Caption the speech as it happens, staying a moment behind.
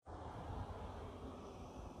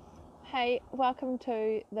Hey, welcome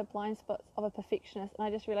to the Blindspots of a Perfectionist. And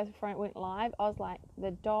I just realised before I went live, I was like,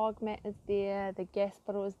 the dog mat is there, the gas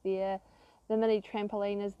bottle is there, the mini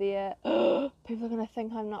trampoline is there. People are going to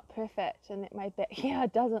think I'm not perfect and that my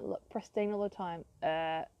backyard doesn't look pristine all the time.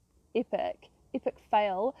 Epic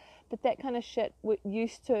fail. But that kind of shit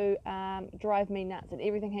used to drive me nuts, and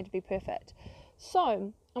everything had to be perfect.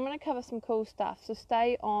 So I'm going to cover some cool stuff. So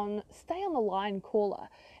stay on the line, caller.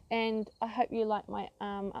 And I hope you like my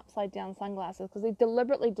upside down sunglasses, because they're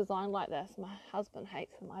deliberately designed like this. My husband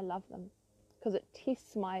hates them. I love them because it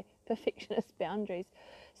tests my perfectionist boundaries.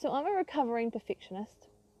 So I'm a recovering perfectionist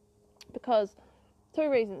because two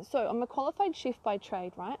reasons. So I'm a qualified chef by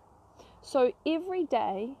trade, right? So every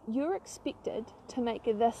day you're expected to make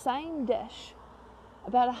the same dish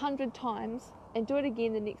about 100 times and do it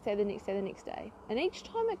again the next day, the next day, the next day. And each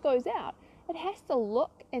time it goes out, it has to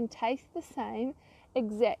look and taste the same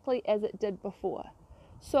exactly as it did before.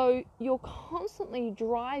 So you're constantly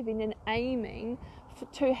driving and aiming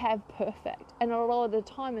to have perfect. And a lot of the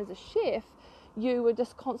time as a chef, you were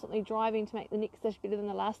just constantly driving to make the next dish better than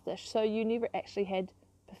the last dish. So you never actually had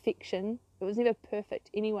perfection. It was never perfect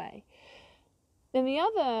anyway. Then the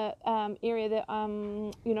other area that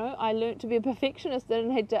I learned to be a perfectionist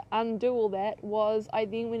and had to undo all that was I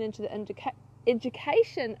then went into the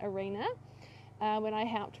education arena when I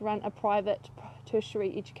helped run a private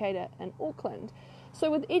tertiary educator in Auckland. So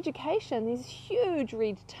with education, there's huge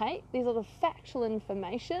red tape, there's a lot of factual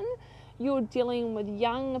information, you're dealing with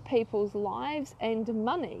young people's lives and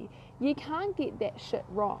money. You can't get that shit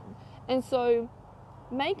wrong. And so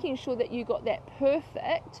making sure that you got that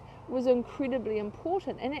perfect was incredibly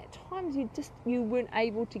important, and at times you weren't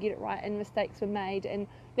able to get it right and mistakes were made, and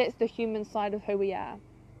that's the human side of who we are.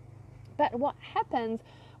 But what happens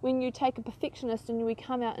when you take a perfectionist and we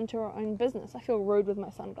come out into our own business, I feel rude with my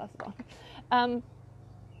sunglasses on,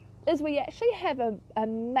 is we actually have a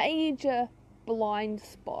major blind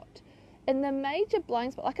spot. And the major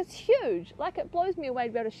blind spot, like, it's huge. Like, it blows me away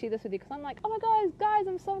to be able to share this with you, because I'm like, oh my guys,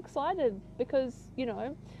 I'm so excited, because,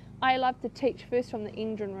 I love to teach first from the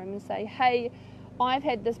engine room and say, hey, I've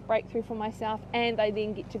had this breakthrough for myself, and I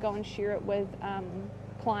then get to go and share it with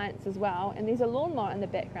clients as well. And there's a lawnmower in the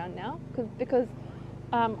background now because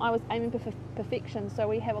I was aiming for perfection, so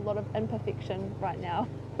we have a lot of imperfection right now,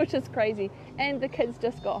 which is crazy. And the kids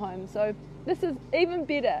just got home, so this is even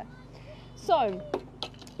better. So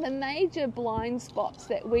the major blind spots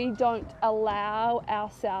that we don't allow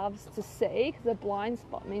ourselves to see, because a blind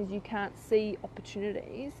spot means you can't see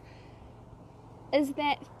opportunities, is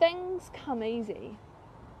that things come easy.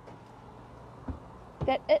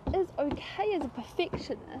 That it is okay as a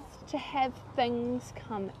perfectionist to have things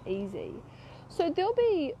come easy. So there'll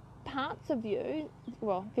be parts of you,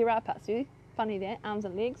 well, there are parts of you, funny that, arms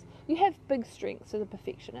and legs, you have big strengths as a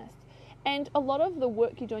perfectionist. And a lot of the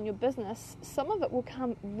work you do in your business, some of it will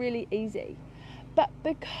come really easy. But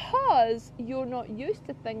because you're not used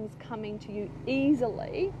to things coming to you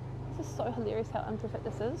easily, this is so hilarious how imperfect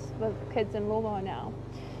this is with kids and lawnmower now,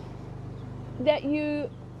 that you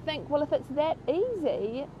think, well, if it's that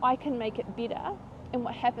easy, I can make it better. And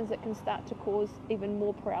what happens, it can start to cause even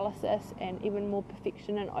more paralysis and even more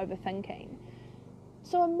perfection and overthinking.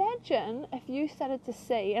 So imagine if you started to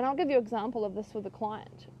see, and I'll give you an example of this with a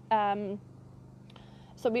client.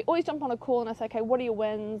 So we always jump on a call and I say, okay, what are your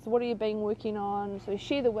wins? What have you been working on? So we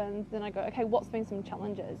share the wins. Then I go, okay, what's been some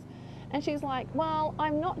challenges? And she's like, well,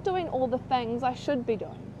 I'm not doing all the things I should be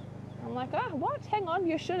doing. I'm like, what? Hang on,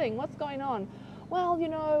 you're shooting. What's going on? Well,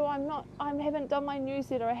 I haven't done my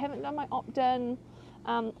newsletter. I haven't done my opt-in.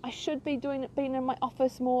 I should be being in my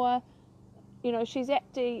office more.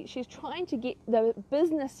 She's trying to get the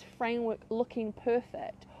business framework looking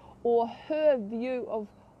perfect, or her view of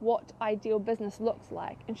what ideal business looks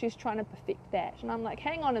like, and she's trying to perfect that. And I'm like,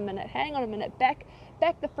 hang on a minute, back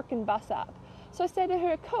the frickin' bus up. So I say to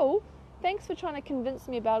her, cool, thanks for trying to convince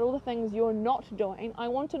me about all the things you're not doing. I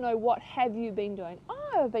want to know, what have you been doing?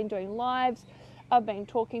 Oh, I've been doing lives, I've been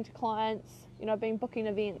talking to clients, I've been booking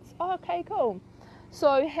events. Oh, okay, cool.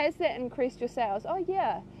 So has that increased your sales? Oh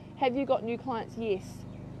yeah. Have you got new clients? Yes.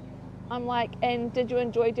 I'm like, and did you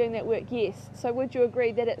enjoy doing that work? Yes. So would you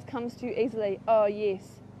agree that it comes to you easily? Oh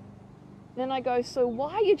yes. Then I go, so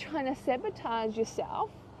why are you trying to sabotage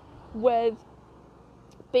yourself with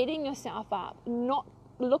beating yourself up, not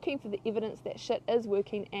looking for the evidence that shit is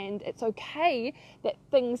working? And it's okay that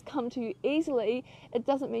things come to you easily. It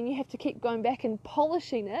doesn't mean you have to keep going back and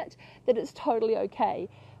polishing it, that it's totally okay.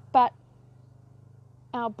 But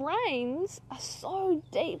our brains are so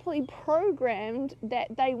deeply programmed that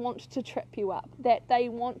they want to trip you up, that they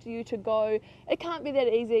want you to go, it can't be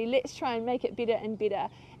that easy, let's try and make it better and better,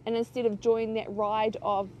 and instead of join that ride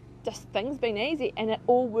of just things being easy and it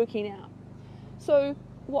all working out. So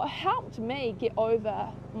what helped me get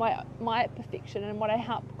over my perfection, and what I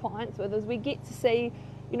help clients with, is we get to see,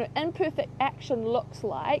 imperfect action looks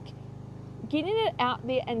like getting it out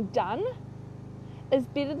there and done is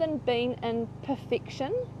better than being in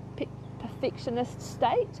perfectionist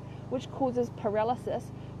state, which causes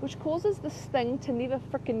paralysis, which causes this thing to never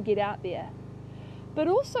frickin' get out there. But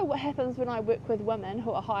also what happens when I work with women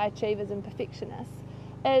who are high achievers and perfectionists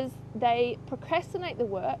is they procrastinate the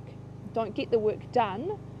work, don't get the work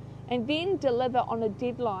done, and then deliver on a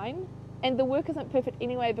deadline, and the work isn't perfect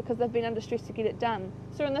anyway because they've been under stress to get it done.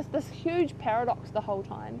 So in this huge paradox the whole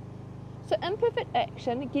time. So imperfect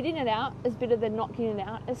action, getting it out is better than not getting it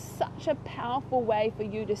out, is such a powerful way for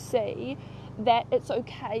you to see that it's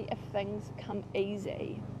okay if things come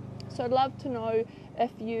easy. So I'd love to know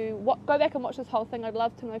if go back and watch this whole thing. I'd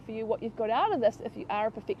love to know for you what you've got out of this if you are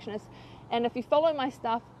a perfectionist. And if you follow my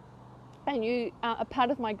stuff and you are a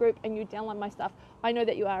part of my group and you download my stuff, I know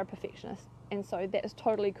that you are a perfectionist. And so that is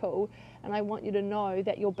totally cool. And I want you to know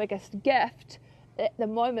that your biggest gift at the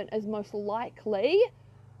moment is most likely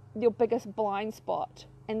your biggest blind spot,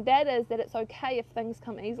 and that is that it's okay if things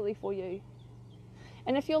come easily for you.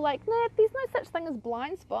 And if you're like, nah, there's no such thing as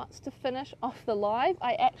blind spots, to finish off the live,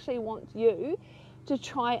 I actually want you to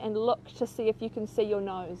try and look to see if you can see your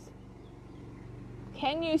nose.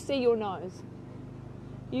 Can you see your nose?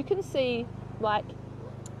 You can see like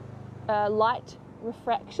light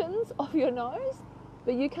refractions of your nose,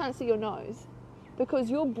 but you can't see your nose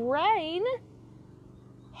because your brain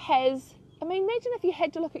has, imagine if you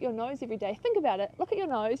had to look at your nose every day. Think about it. Look at your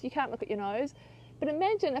nose. You can't look at your nose. But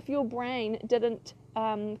imagine if your brain didn't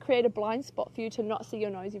create a blind spot for you to not see your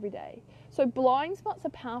nose every day. So blind spots are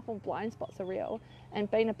powerful. Blind spots are real. And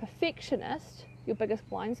being a perfectionist, your biggest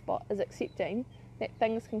blind spot is accepting that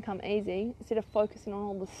things can come easy instead of focusing on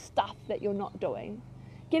all the stuff that you're not doing.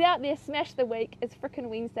 Get out there, smash the week. It's frickin'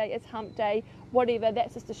 Wednesday, it's hump day, whatever.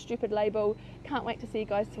 That's just a stupid label. Can't wait to see you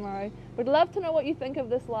guys tomorrow. Would love to know what you think of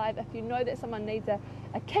this live. If you know that someone needs a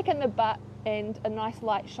kick in the butt and a nice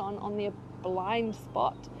light shone on their blind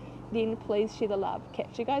spot, then please share the love.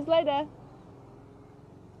 Catch you guys later.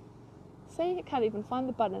 See, I can't even find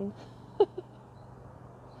the button.